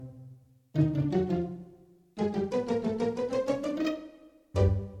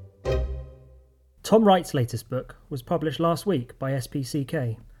Tom Wright's latest book was published last week by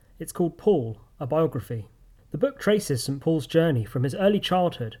SPCK. It's called Paul, a biography. The book traces St. Paul's journey from his early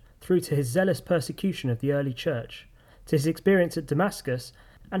childhood through to his zealous persecution of the early church, to his experience at Damascus,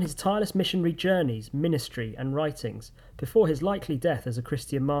 and his tireless missionary journeys, ministry and writings before his likely death as a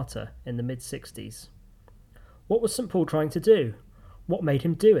Christian martyr in the mid-60s. What was St. Paul trying to do? What made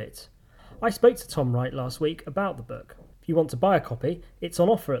him do it? I spoke to Tom Wright last week about the book. If you want to buy a copy, it's on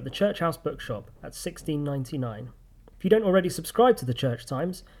offer at the Church House Bookshop at $16.99. If you don't already subscribe to the Church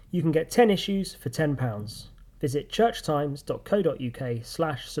Times, you can get 10 issues for £10. Visit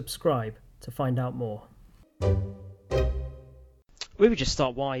churchtimes.co.uk/subscribe to find out more. We would just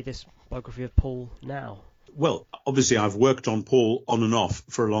start, why this biography of Paul now? Well, obviously I've worked on Paul on and off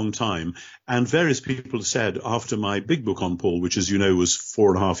for a long time, and various people said after my big book on Paul, which as you know was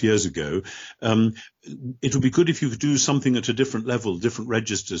 4.5 years ago, it would be good if you could do something at a different level, different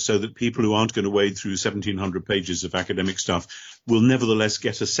register, so that people who aren't going to wade through 1,700 pages of academic stuff will nevertheless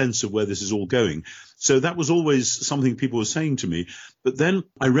get a sense of where this is all going. So that was always something people were saying to me. But then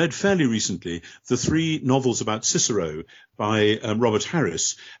I read fairly recently the 3 novels about Cicero by Robert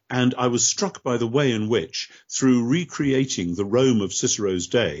Harris, and I was struck by the way in which, through recreating the Rome of Cicero's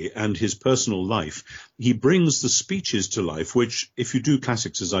day and his personal life, he brings the speeches to life, which, if you do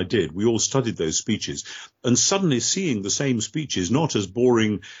classics as I did, we all studied those speeches, and suddenly seeing the same speeches not as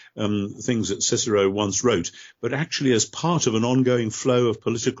boring things that Cicero once wrote, but actually as part of an ongoing flow of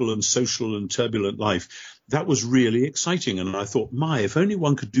political and social and turbulent life, that was really exciting. And I thought, if only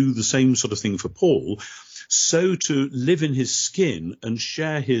one could do the same sort of thing for Paul, so to live in his skin and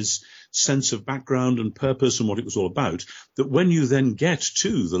share his sense of background and purpose and what it was all about, that when you then get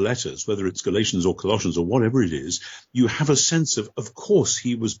to the letters, whether it's Galatians or Colossians or whatever it is, you have a sense of course,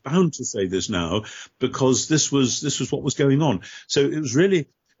 he was bound to say this now, because this was what was going on. So it was really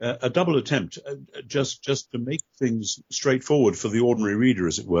a double attempt, just to make things straightforward for the ordinary reader,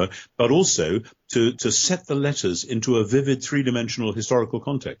 as it were, but also to set the letters into a vivid three-dimensional historical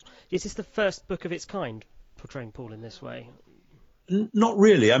context. Is this the first book of its kind portraying Paul in this way? Not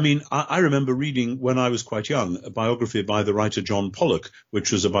really. I mean, I remember reading when I was quite young a biography by the writer John Pollock,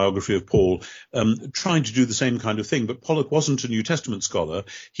 which was a biography of Paul, trying to do the same kind of thing. But Pollock wasn't a New Testament scholar.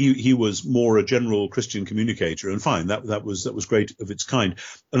 He was more a general Christian communicator. And fine, that was great of its kind.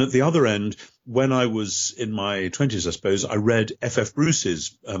 And at the other end, when I was in my 20s, I suppose, I read F.F.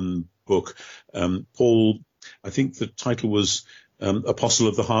 Bruce's book, Paul. I think the title was Apostle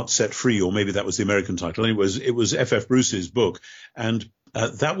of the Heart Set Free, or maybe that was the American title. Anyways, it was F.F. Bruce's book, and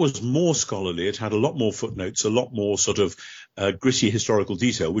that was more scholarly. It had a lot more footnotes, a lot more sort of gritty historical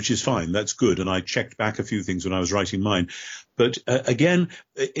detail, which is fine. That's good. And I checked back a few things when I was writing mine. But again,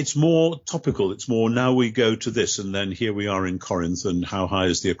 it's more topical. It's more, now we go to this, and then here we are in Corinth, and how high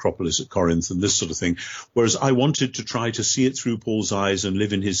is the Acropolis at Corinth, and this sort of thing. Whereas I wanted to try to see it through Paul's eyes and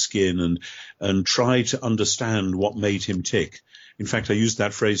live in his skin and try to understand what made him tick. In fact, I used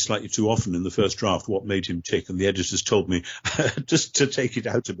that phrase slightly too often in the first draft, what made him tick, and the editors told me just to take it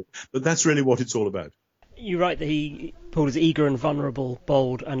out a bit. But that's really what it's all about. You write that Paul is eager and vulnerable,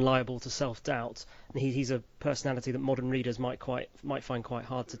 bold and liable to self-doubt. And he's a personality that modern readers might find quite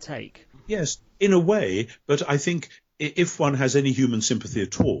hard to take. Yes, in a way, but I think if one has any human sympathy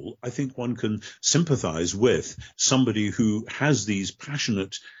at all, I think one can sympathise with somebody who has these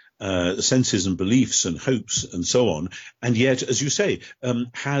passionate senses and beliefs and hopes and so on, and yet, as you say,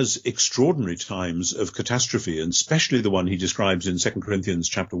 has extraordinary times of catastrophe, and especially the one he describes in 2 Corinthians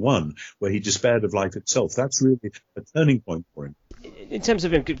chapter 1, where he despaired of life itself. That's really a turning point for him. In terms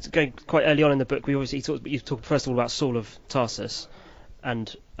of him going quite early on in the book, you talk first of all about Saul of Tarsus,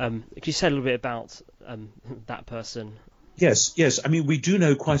 and could you say a little bit about that person? Yes. I mean, we do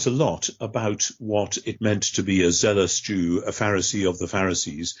know quite a lot about what it meant to be a zealous Jew, a Pharisee of the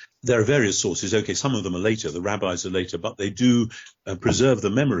Pharisees. There are various sources. Okay, some of them are later, the rabbis are later, but they do preserve the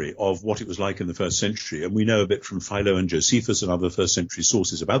memory of what it was like in the first century. And we know a bit from Philo and Josephus and other first century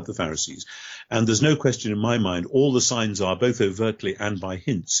sources about the Pharisees. And there's no question in my mind, all the signs are, both overtly and by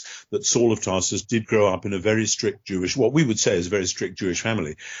hints, that Saul of Tarsus did grow up in a very strict Jewish, what we would say is a very strict Jewish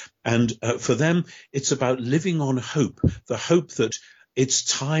family. And for them, it's about living on hope, the hope that it's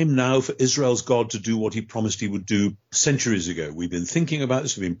time now for Israel's God to do what he promised he would do centuries ago. We've been thinking about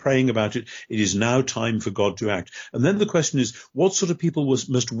this, we've been praying about it. It is now time for God to act. And then the question is, what sort of people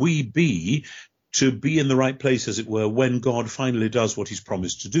must we be to be in the right place, as it were, when God finally does what he's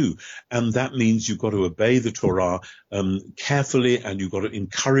promised to do. And that means you've got to obey the Torah carefully, and you've got to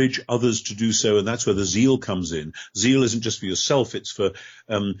encourage others to do so. And that's where the zeal comes in. Zeal isn't just for yourself, it's for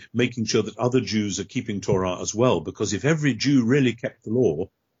making sure that other Jews are keeping Torah as well. Because if every Jew really kept the law,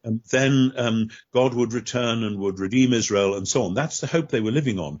 then God would return and would redeem Israel and so on. That's the hope they were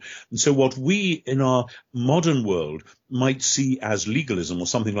living on. And so what we in our modern world might see as legalism or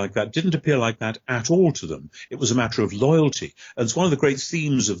something like that didn't appear like that at all to them. It was a matter of loyalty. And it's one of the great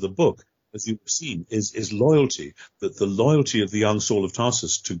themes of the book, as you've seen, is loyalty, that the loyalty of the young Saul of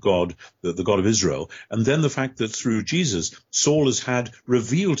Tarsus to God, the God of Israel, and then the fact that through Jesus, Saul has had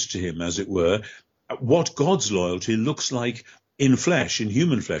revealed to him, as it were, what God's loyalty looks like in flesh, in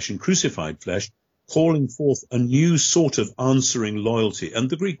human flesh, in crucified flesh, calling forth a new sort of answering loyalty.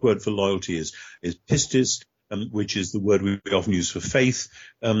 And the Greek word for loyalty is pistis, which is the word we often use for faith.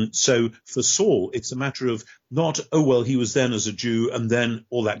 So for Saul, it's a matter of not, oh, well, he was then as a Jew and then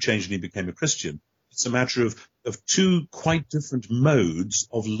all that changed and he became a Christian. It's a matter of two quite different modes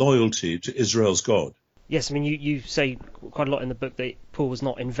of loyalty to Israel's God. Yes, I mean, you say quite a lot in the book that Paul was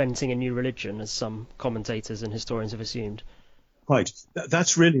not inventing a new religion, as some commentators and historians have assumed. Right.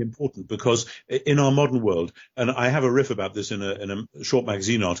 That's really important, because in our modern world, and I have a riff about this in a short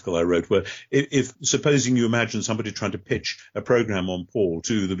magazine article I wrote, where if supposing you imagine somebody trying to pitch a program on Paul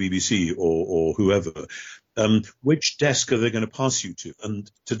to the BBC or whoever, which desk are they going to pass you to? And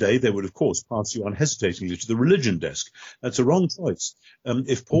today they would, of course, pass you unhesitatingly to the religion desk. That's a wrong choice.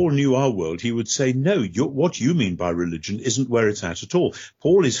 If Paul knew our world, he would say, no, what you mean by religion isn't where it's at all.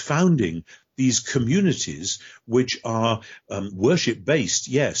 Paul is founding these communities which are worship-based,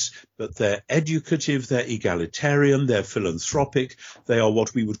 yes, but they're educative, they're egalitarian, they're philanthropic, they are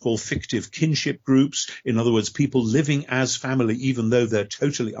what we would call fictive kinship groups. In other words, people living as family, even though they're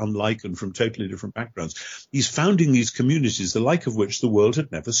totally unlike and from totally different backgrounds. He's founding these communities, the like of which the world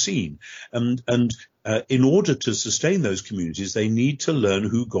had never seen. And in order to sustain those communities, they need to learn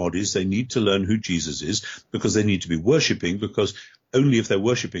who God is, they need to learn who Jesus is, because they need to be worshipping, because only if they're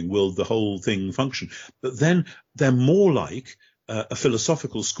worshipping will the whole thing function. But then they're more like a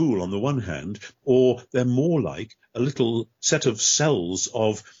philosophical school on the one hand, or they're more like a little set of cells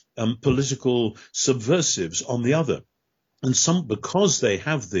of political subversives on the other. And because they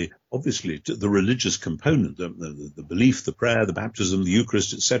have obviously the religious component, the belief, the prayer, the baptism, the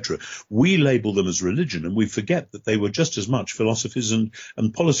Eucharist, etc., we label them as religion, and we forget that they were just as much philosophies and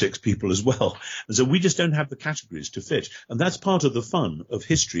politics people as well. And so we just don't have the categories to fit. And that's part of the fun of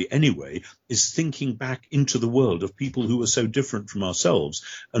history anyway, is thinking back into the world of people who are so different from ourselves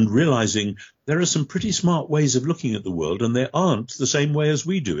and realizing there are some pretty smart ways of looking at the world, and they aren't the same way as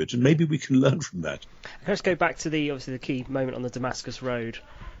we do it. And maybe we can learn from that. Let's go back to the key moment on the Damascus Road,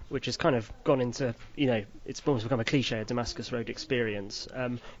 which has kind of gone into, it's almost become a cliche, a Damascus Road experience.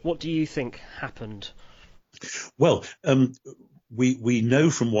 What do you think happened? Well, we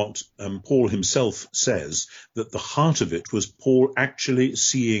know from what Paul himself says that the heart of it was Paul actually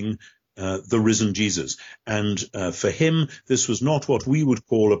seeing the risen Jesus. And for him, this was not what we would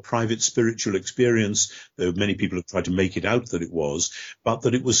call a private spiritual experience, though many people have tried to make it out that it was, but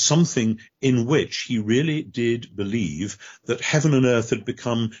that it was something in which he really did believe that heaven and earth had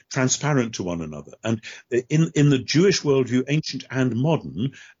become transparent to one another. And in the Jewish worldview, ancient and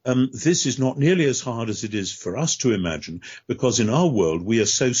modern, this is not nearly as hard as it is for us to imagine, because in our world, we are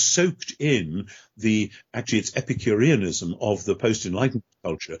so soaked in it's Epicureanism of the post-Enlightenment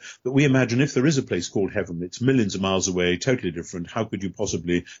culture that we imagine if there is a place called heaven, it's millions of miles away, totally different. How could you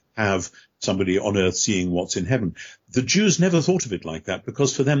possibly have somebody on earth seeing what's in heaven? The Jews never thought of it like that,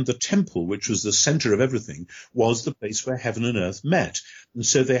 because for them the temple, which was the center of everything, was the place where heaven and earth met. And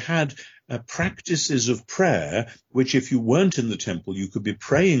so they had practices of prayer, which if you weren't in the temple, you could be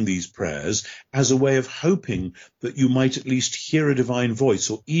praying these prayers as a way of hoping that you might at least hear a divine voice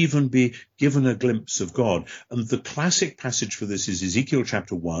or even be given a glimpse of God. And the classic passage for this is Ezekiel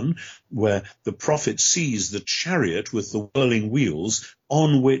chapter 1, where the prophet sees the chariot with the whirling wheels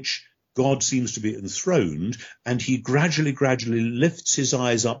on which God seems to be enthroned, and he gradually lifts his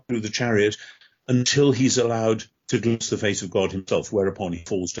eyes up through the chariot until he's allowed to glimpse the face of God himself, whereupon he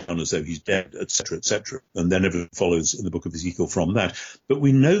falls down as though he's dead, etc., etc. And then everything follows in the book of Ezekiel from that. But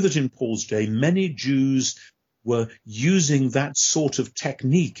we know that in Paul's day, many Jews were using that sort of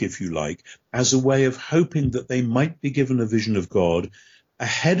technique, if you like, as a way of hoping that they might be given a vision of God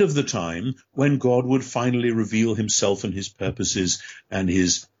ahead of the time when God would finally reveal himself and his purposes and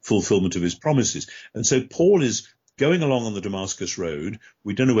his fulfillment of his promises. And so Paul is going along on the Damascus Road.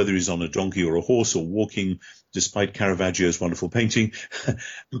 We don't know whether he's on a donkey or a horse or walking despite Caravaggio's wonderful painting,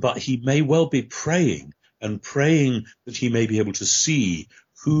 but he may well be praying that he may be able to see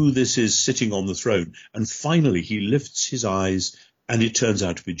who this is sitting on the throne. And finally, he lifts his eyes and it turns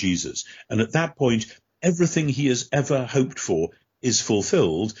out to be Jesus. And at that point, everything he has ever hoped for is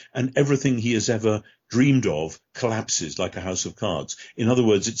fulfilled, and everything he has ever dreamed of collapses like a house of cards. In other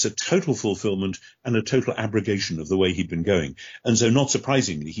words, it's a total fulfillment and a total abrogation of the way he'd been going. And so, not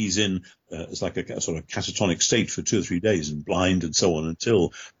surprisingly, he's in it's like a sort of catatonic state for 2 or 3 days, and blind and so on,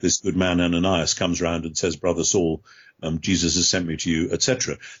 until this good man Ananias comes round and says, "Brother Saul, Jesus has sent me to you,"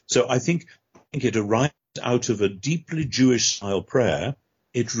 etc. So I think it arises out of a deeply Jewish style prayer.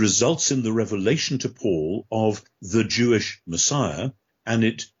 It results in the revelation to Paul of the Jewish Messiah, and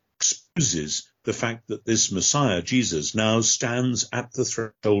it exposes the fact that this Messiah, Jesus, now stands at the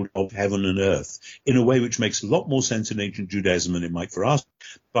threshold of heaven and earth in a way which makes a lot more sense in ancient Judaism than it might for us,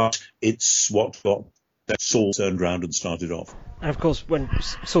 but it's what got that Saul turned around and started off. And of course, when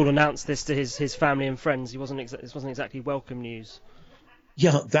Saul announced this to his family and friends, it wasn't exactly welcome news.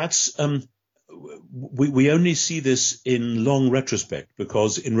 Yeah, that's... We only see this in long retrospect,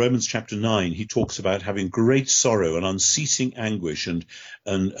 because in Romans chapter 9, he talks about having great sorrow and unceasing anguish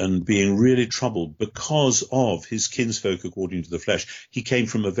and being really troubled because of his kinsfolk according to the flesh. He came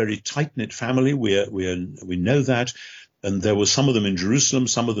from a very tight-knit family. We know that. And there were some of them in Jerusalem,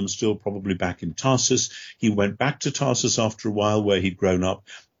 some of them still probably back in Tarsus. He went back to Tarsus after a while where he'd grown up,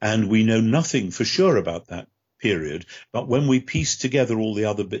 and we know nothing for sure about that period, but when we piece together all the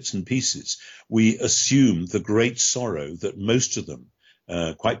other bits and pieces, we assume the great sorrow that most of them,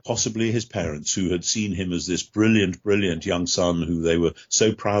 quite possibly his parents, who had seen him as this brilliant young son who they were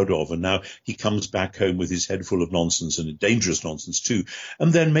so proud of, and now he comes back home with his head full of nonsense, and dangerous nonsense too.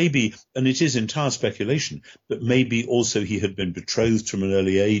 And then maybe, and it is entire speculation, but maybe also he had been betrothed from an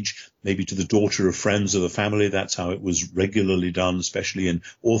early age, maybe to the daughter of friends of the family. That's how it was regularly done, especially in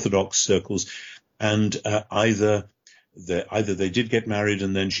Orthodox circles. And either they did get married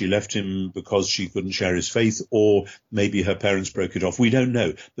and then she left him because she couldn't share his faith, or maybe her parents broke it off. We don't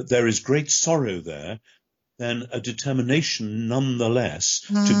know. But there is great sorrow there, then a determination nonetheless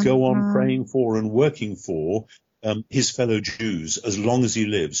to go on praying for and working for his fellow Jews as long as he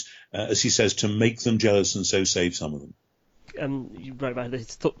lives, as he says, to make them jealous and so save some of them. You wrote about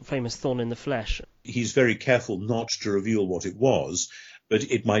his famous thorn in the flesh. He's very careful not to reveal what it was, but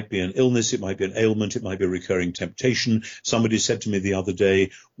it might be an illness, it might be an ailment, it might be a recurring temptation. Somebody said to me the other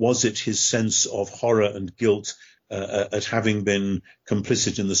day, was it his sense of horror and guilt at having been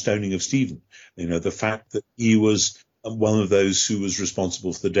complicit in the stoning of Stephen? You know, the fact that he was one of those who was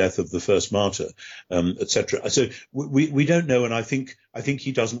responsible for the death of the first martyr, etc. So we don't know, and I think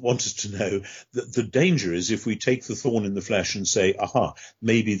he doesn't want us to know. That the danger is if we take the thorn in the flesh and say, aha,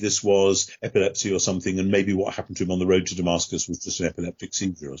 maybe this was epilepsy or something, and maybe what happened to him on the road to Damascus was just an epileptic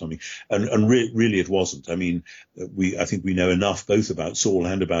seizure or something, and really it wasn't. I mean, I think we know enough both about Saul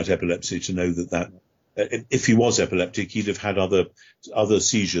and about epilepsy to know that if he was epileptic, he'd have had other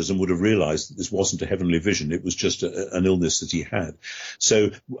seizures and would have realized that this wasn't a heavenly vision. It was just an illness that he had.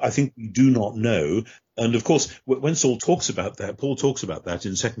 So I think we do not know. And of course, when Saul talks about that, Paul talks about that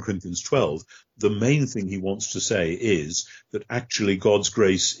in 2 Corinthians 12, the main thing he wants to say is that actually God's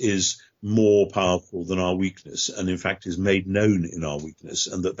grace is more powerful than our weakness, and in fact is made known in our weakness,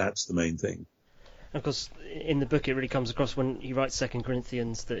 and that's the main thing. Of course, in the book it really comes across when he writes 2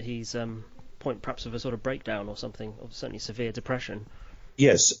 Corinthians that he's point perhaps of a sort of breakdown or something, or certainly severe depression.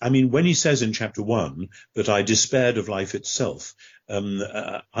 Yes, I mean, when he says in chapter 1 that I despaired of life itself,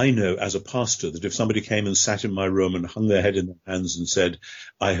 I know as a pastor that if somebody came and sat in my room and hung their head in their hands and said,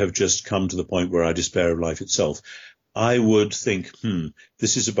 I have just come to the point where I despair of life itself, I would think,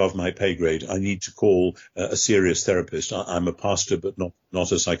 this is above my pay grade. I need to call a serious therapist. I'm a pastor, but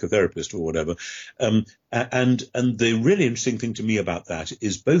not a psychotherapist or whatever. And the really interesting thing to me about that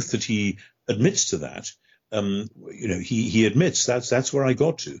is both that he admits to that. He admits that's where I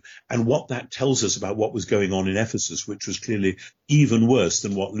got to, and what that tells us about what was going on in Ephesus, which was clearly even worse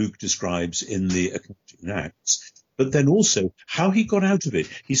than what Luke describes in the account in Acts. But then also how he got out of it.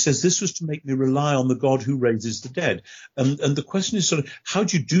 He says, this was to make me rely on the God who raises the dead. And the question is sort of, how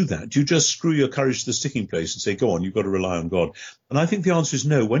do you do that? Do you just screw your courage to the sticking place and say, go on, you've got to rely on God? And I think the answer is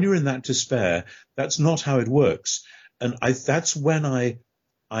no. When you're in that despair, that's not how it works. And that's when I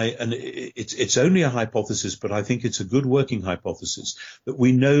It's only a hypothesis, but I think it's a good working hypothesis, that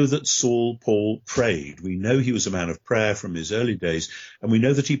we know that Paul prayed. We know he was a man of prayer from his early days, and we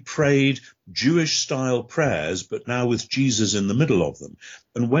know that he prayed Jewish-style prayers, but now with Jesus in the middle of them.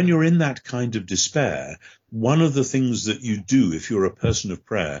 And when you're in that kind of despair, one of the things that you do if you're a person of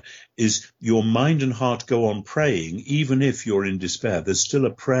prayer is your mind and heart go on praying, even if you're in despair. There's still a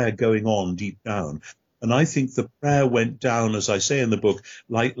prayer going on deep down. And I think the prayer went down, as I say in the book,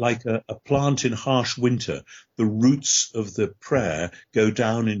 like a plant in harsh winter. The roots of the prayer go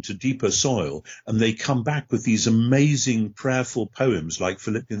down into deeper soil, and they come back with these amazing prayerful poems like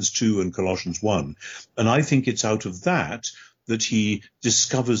Philippians 2 and Colossians 1. And I think it's out of that he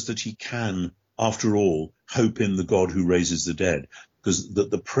discovers that he can, after all, hope in the God who raises the dead, because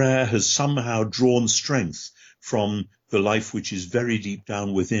the prayer has somehow drawn strength from the life which is very deep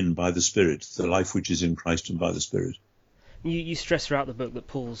down within by the Spirit, the life which is in Christ and by the Spirit. You stress throughout the book that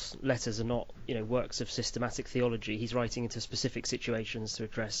Paul's letters are not, works of systematic theology. He's writing into specific situations to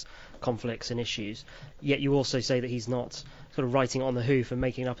address conflicts and issues. Yet you also say that he's not sort of writing on the hoof and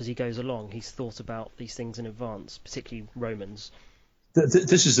making it up as he goes along. He's thought about these things in advance, particularly Romans.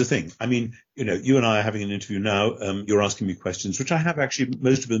 This is the thing. I mean, you and I are having an interview now. You're asking me questions, which I have actually,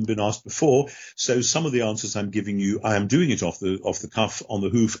 most of them been asked before. So some of the answers I'm giving you, I am doing it off the cuff, on the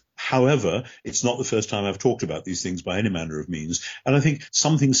hoof. However, it's not the first time I've talked about these things by any manner of means. And I think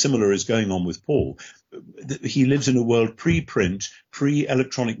something similar is going on with Paul. He lives in a world pre-print,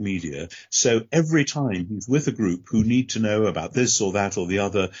 pre-electronic media. So every time he's with a group who need to know about this or that or the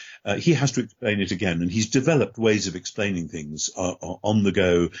other, he has to explain it again. And he's developed ways of explaining things on the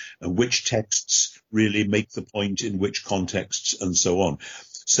go, which texts really make the point in which contexts and so on.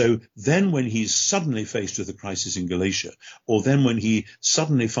 So then when he's suddenly faced with a crisis in Galatia, or then when he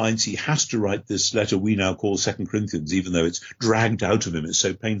suddenly finds he has to write this letter we now call 2 Corinthians, even though it's dragged out of him, it's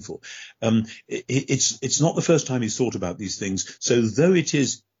so painful. It's not the first time he's thought about these things. So though it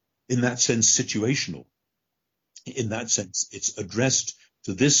is in that sense situational, in that sense it's addressed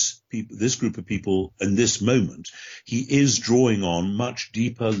to this group of people in this moment, he is drawing on much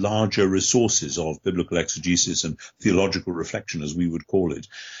deeper, larger resources of biblical exegesis and theological reflection, as we would call it.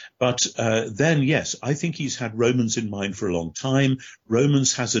 But then, yes, I think he's had Romans in mind for a long time.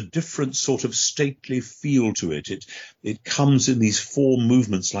 Romans has a different sort of stately feel to it. It comes in these four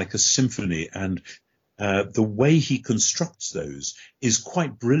movements like a symphony, and the way he constructs those is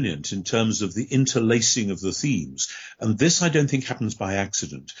quite brilliant in terms of the interlacing of the themes. And this, I don't think, happens by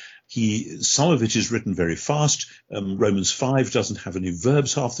accident. Some of it is written very fast. Romans 5 doesn't have any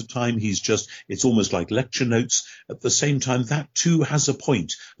verbs half the time. It's almost like lecture notes. At the same time, that too has a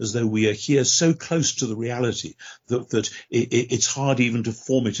point, as though we are here so close to the reality that it's hard even to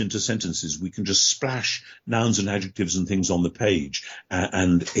form it into sentences. We can just splash nouns and adjectives and things on the page,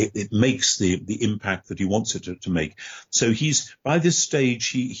 and it makes the impact that he wants it to make. So by this stage,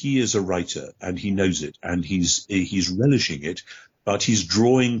 he is a writer, and he knows it, and he's relishing it. But he's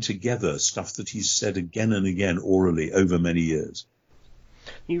drawing together stuff that he's said again and again orally over many years.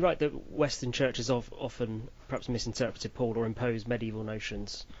 You write that Western churches often perhaps misinterpreted Paul or imposed medieval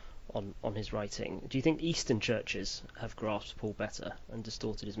notions on his writing. Do you think Eastern churches have grasped Paul better and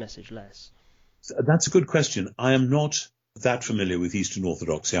distorted his message less? That's a good question. I am not that familiar with Eastern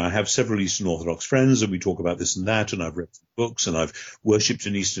Orthodoxy. I have several Eastern Orthodox friends, and we talk about this and that, and I've read some books, and I've worshipped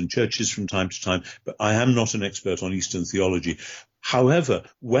in Eastern churches from time to time, but I am not an expert on Eastern theology. However,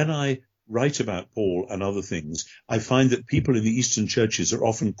 when I write about Paul and other things, I find that people in the Eastern churches are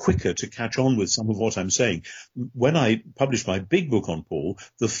often quicker to catch on with some of what I'm saying. When I published my big book on Paul,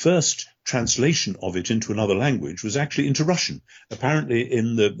 the first translation of it into another language was actually into Russian. Apparently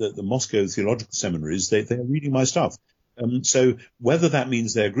in the Moscow theological seminaries, they are reading my stuff. So whether that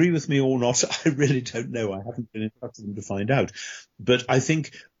means they agree with me or not, I really don't know. I haven't been in touch with them to find out. But I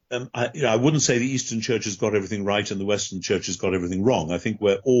think I wouldn't say the Eastern Church has got everything right and the Western Church has got everything wrong. I think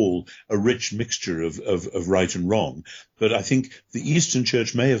we're all a rich mixture of right and wrong. But I think the Eastern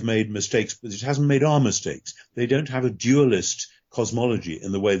Church may have made mistakes, but it hasn't made our mistakes. They don't have a dualist cosmology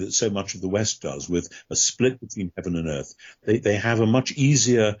in the way that so much of the West does, with a split between heaven and earth. They have a much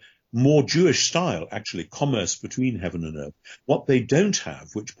easier, more Jewish style, actually, commerce between heaven and earth. What they don't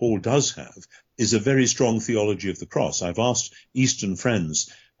have, which Paul does have, is a very strong theology of the cross. I've asked Eastern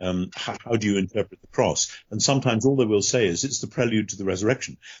friends, how do you interpret the cross? And sometimes all they will say is it's the prelude to the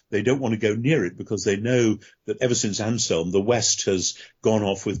resurrection. They don't want to go near it because they know that ever since Anselm, the West has gone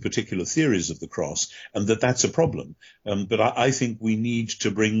off with particular theories of the cross, and that's a problem. But I think we need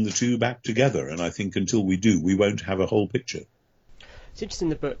to bring the two back together. And I think until we do, we won't have a whole picture. It's interesting in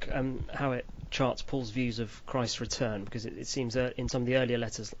the book how it charts Paul's views of Christ's return, because it seems that in some of the earlier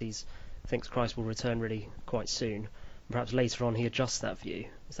letters he thinks Christ will return really quite soon. Perhaps later on he adjusts that view.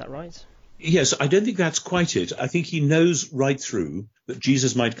 Is that right? Yes, I don't think that's quite it. I think he knows right through that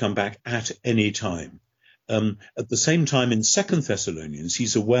Jesus might come back at any time. At the same time, in 2 Thessalonians,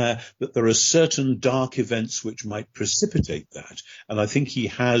 he's aware that there are certain dark events which might precipitate that. And I think he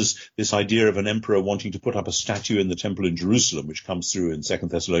has this idea of an emperor wanting to put up a statue in the temple in Jerusalem, which comes through in 2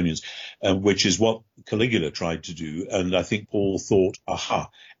 Thessalonians, which is what Caligula tried to do. And I think Paul thought, aha,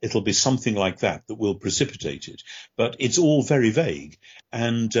 it'll be something like that will precipitate it. But it's all very vague.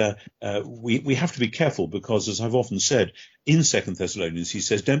 And we have to be careful because, as I've often said, in 2 Thessalonians, he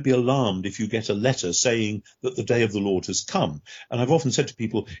says, don't be alarmed if you get a letter saying that the day of the Lord has come. And I've often said to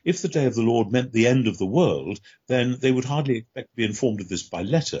people, if the day of the Lord meant the end of the world, then they would hardly expect to be informed of this by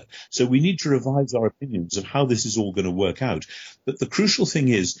letter. So we need to revise our opinions of how this is all going to work out. But the crucial thing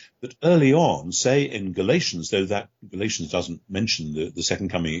is that early on, say in Galatians, though that Galatians doesn't mention the second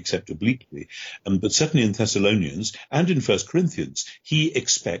coming except obliquely, but certainly in Thessalonians and in 1 Corinthians, he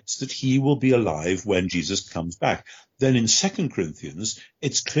expects that he will be alive when Jesus comes back. Then in 2 Corinthians,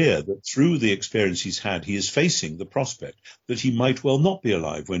 it's clear that through the experience he's had, he is facing the prospect that he might well not be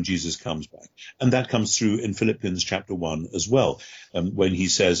alive when Jesus comes back. And that comes through in Philippians chapter 1 as well, when he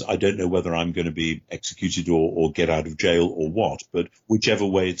says, I don't know whether I'm going to be executed or get out of jail or what, but whichever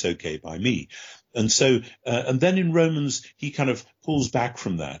way, it's okay by me. And so, and then in Romans, he kind of pulls back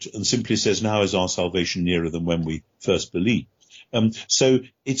from that and simply says, now is our salvation nearer than when we first believed. So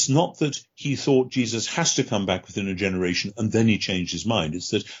it's not that he thought Jesus has to come back within a generation and then he changed his mind.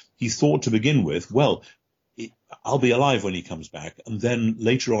 It's that he thought to begin with, well, I'll be alive when he comes back. And then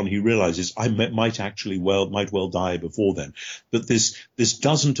later on he realizes I might well die before then. But this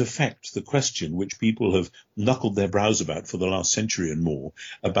doesn't affect the question which people have knuckled their brows about for the last century and more,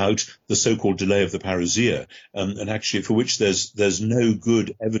 about the so-called delay of the parousia, and actually for which there's no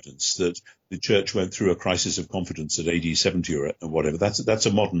good evidence that the church went through a crisis of confidence at AD 70 or whatever. That's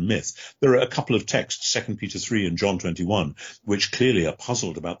a modern myth. There are a couple of texts, 2 Peter 3 and John 21, which clearly are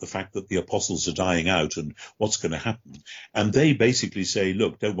puzzled about the fact that the apostles are dying out and what's going to happen. And they basically say,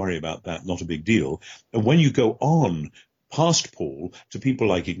 look, don't worry about that, not a big deal. And when you go on past Paul to people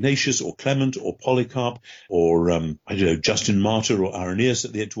like Ignatius or Clement or Polycarp or Justin Martyr or Irenaeus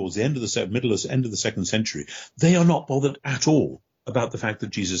towards the end of the end of the 2nd century, they are not bothered at all about the fact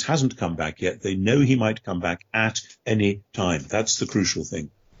that Jesus hasn't come back yet. They know he might come back at any time. That's the crucial thing.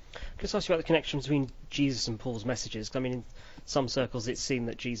 Can I ask you about the connection between Jesus and Paul's messages? I mean, in some circles it seemed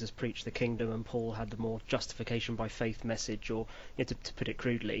that Jesus preached the kingdom and Paul had the more justification by faith message, or to put it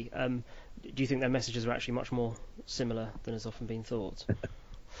crudely. Do you think their messages are actually much more similar than has often been thought?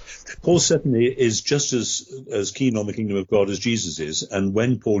 Paul certainly is just as keen on the kingdom of God as Jesus is. And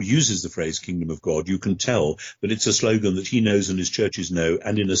when Paul uses the phrase kingdom of God, you can tell that it's a slogan that he knows and his churches know.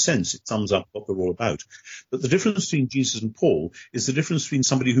 And in a sense, it sums up what they're all about. But the difference between Jesus and Paul is the difference between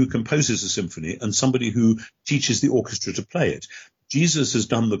somebody who composes a symphony and somebody who teaches the orchestra to play it. Jesus has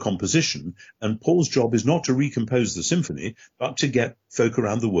done the composition, and Paul's job is not to recompose the symphony, but to get folk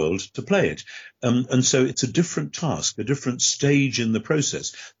around the world to play it. And so it's a different task, a different stage in the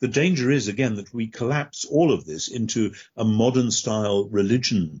process. The danger is, again, that we collapse all of this into a modern-style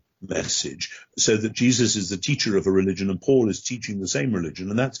religion message, so that Jesus is the teacher of a religion and Paul is teaching the same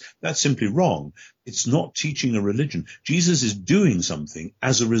religion. And that's simply wrong. It's not teaching a religion. Jesus is doing something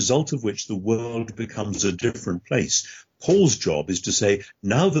as a result of which the world becomes a different place. Paul's job is to say,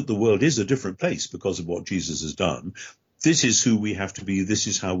 now that the world is a different place because of what Jesus has done, this is who we have to be, this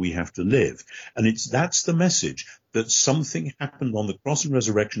is how we have to live. And that's the message, that something happened on the cross and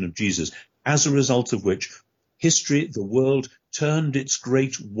resurrection of Jesus, as a result of which history, the world, turned its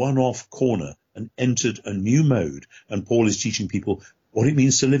great one-off corner and entered a new mode. And Paul is teaching people what it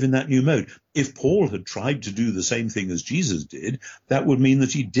means to live in that new mode. If Paul had tried to do the same thing as Jesus did, that would mean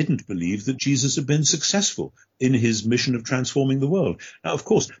that he didn't believe that Jesus had been successful in his mission of transforming the world. Now, of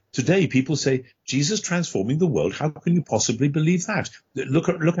course, today people say, Jesus transforming the world, how can you possibly believe that? Look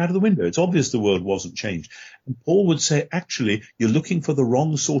out of the window. It's obvious the world wasn't changed. And Paul would say, actually, you're looking for the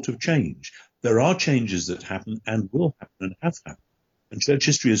wrong sort of change. There are changes that happen and will happen and have happened. And church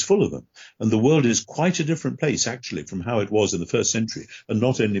history is full of them. And the world is quite a different place, actually, from how it was in the first century. And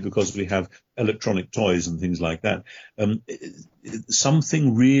not only because we have electronic toys and things like that.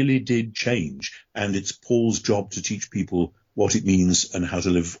 Something really did change. And it's Paul's job to teach people what it means and how to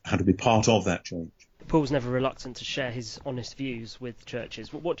live, how to be part of that change. Paul's never reluctant to share his honest views with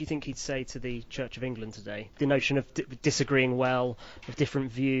churches. What do you think he'd say to the Church of England today? The notion of disagreeing well, of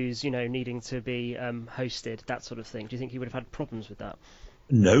different views, needing to be hosted, that sort of thing. Do you think he would have had problems with that?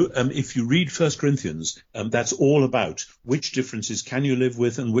 No, if you read 1 Corinthians, that's all about which differences can you live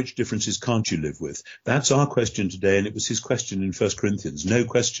with and which differences can't you live with. That's our question today, and it was his question in 1 Corinthians, no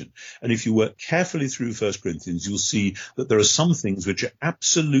question. And if you work carefully through 1 Corinthians, you'll see that there are some things which are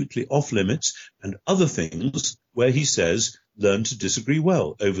absolutely off limits and other things where he says, learn to disagree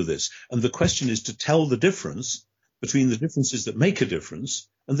well over this. And the question is to tell the difference between the differences that make a difference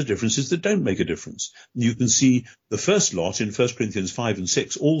and the differences that don't make a difference. You can see the first lot in 1 Corinthians 5 and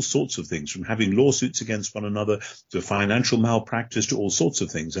 6, all sorts of things, from having lawsuits against one another to financial malpractice to all sorts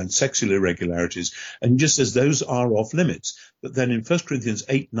of things, and sexual irregularities. And just as those are off limits, but then in 1 Corinthians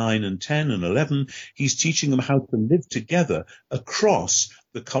 8, 9 and 10 and 11, he's teaching them how to live together across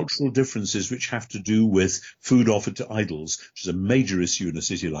the cultural differences which have to do with food offered to idols, which is a major issue in a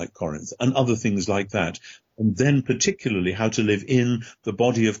city like Corinth, and other things like that. And then particularly how to live in the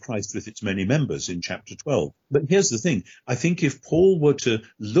body of Christ with its many members in chapter 12. But here's the thing. I think if Paul were to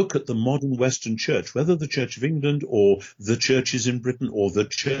look at the modern Western church, whether the Church of England or the churches in Britain or the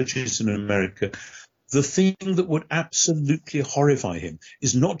churches in America, the thing that would absolutely horrify him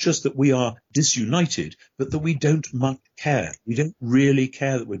is not just that we are disunited, but that we don't much care. We don't really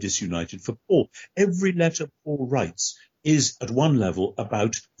care that we're disunited. For Paul, every letter Paul writes is at one level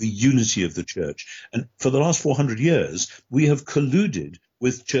about the unity of the church. And for the last 400 years, we have colluded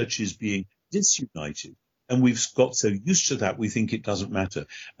with churches being disunited. And we've got so used to that, we think it doesn't matter.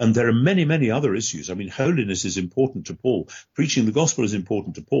 And there are many, many other issues. I mean, holiness is important to Paul. Preaching the gospel is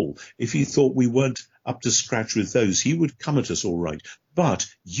important to Paul. If he thought we weren't up to scratch with those, he would come at us all right. But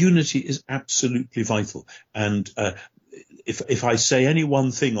unity is absolutely vital. And if I say any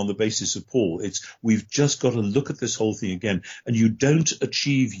one thing on the basis of Paul, it's we've just got to look at this whole thing again. And you don't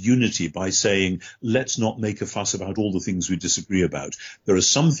achieve unity by saying, let's not make a fuss about all the things we disagree about. There are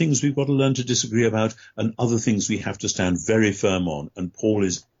some things we've got to learn to disagree about and other things we have to stand very firm on. And Paul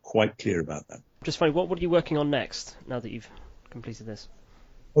is quite clear about that. Just funny, what are you working on next now that you've completed this?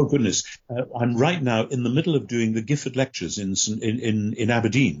 Oh, goodness. I'm right now in the middle of doing the Gifford Lectures in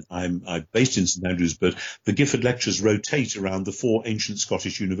Aberdeen. I'm based in St Andrews, but the Gifford Lectures rotate around the 4 ancient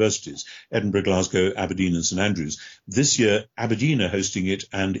Scottish universities, Edinburgh, Glasgow, Aberdeen and St Andrews. This year, Aberdeen are hosting it,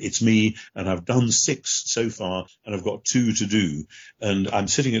 and it's me, and I've done 6 so far, and I've got 2 to do. And I'm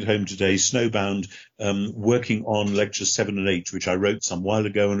sitting at home today, snowbound, working on Lectures 7 and 8, which I wrote some while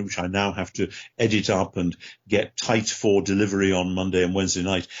ago and which I now have to edit up and get tight for delivery on Monday and Wednesday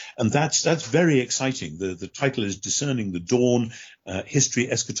night. And that's very exciting. The title is Discerning the Dawn, History,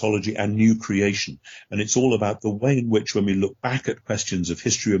 Eschatology and New Creation. And it's all about the way in which when we look back at questions of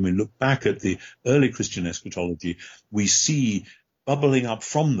history, when we look back at the early Christian eschatology, we see bubbling up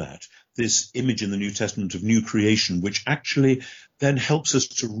from that this image in the New Testament of new creation, which actually then helps us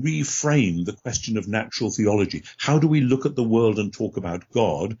to reframe the question of natural theology. How do we look at the world and talk about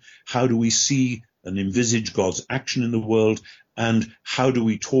God? How do we see and envisage God's action in the world? And how do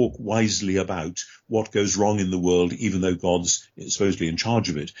we talk wisely about what goes wrong in the world, even though God's supposedly in charge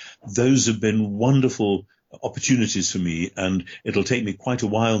of it? Those have been wonderful opportunities for me, and it'll take me quite a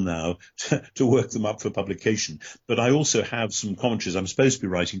while now to work them up for publication. But I also have some commentaries. I'm supposed to be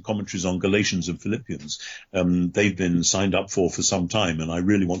writing commentaries on Galatians and Philippians. They've been signed up for some time, and I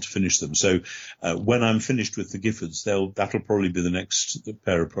really want to finish them. So when I'm finished with the Giffords, that'll probably be the next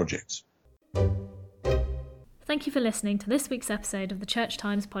pair of projects. Thank you for listening to this week's episode of the Church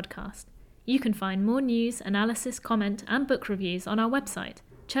Times podcast. You can find more news, analysis, comment and book reviews on our website,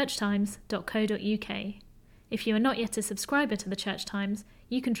 churchtimes.co.uk. If you are not yet a subscriber to the Church Times,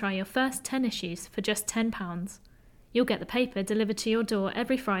 you can try your first 10 issues for just £10. You'll get the paper delivered to your door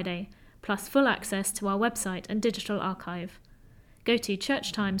every Friday, plus full access to our website and digital archive. Go to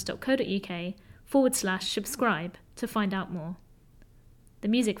churchtimes.co.uk/subscribe to find out more. The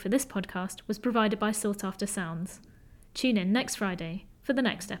music for this podcast was provided by Sought After Sounds. Tune in next Friday for the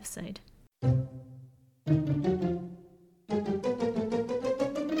next episode.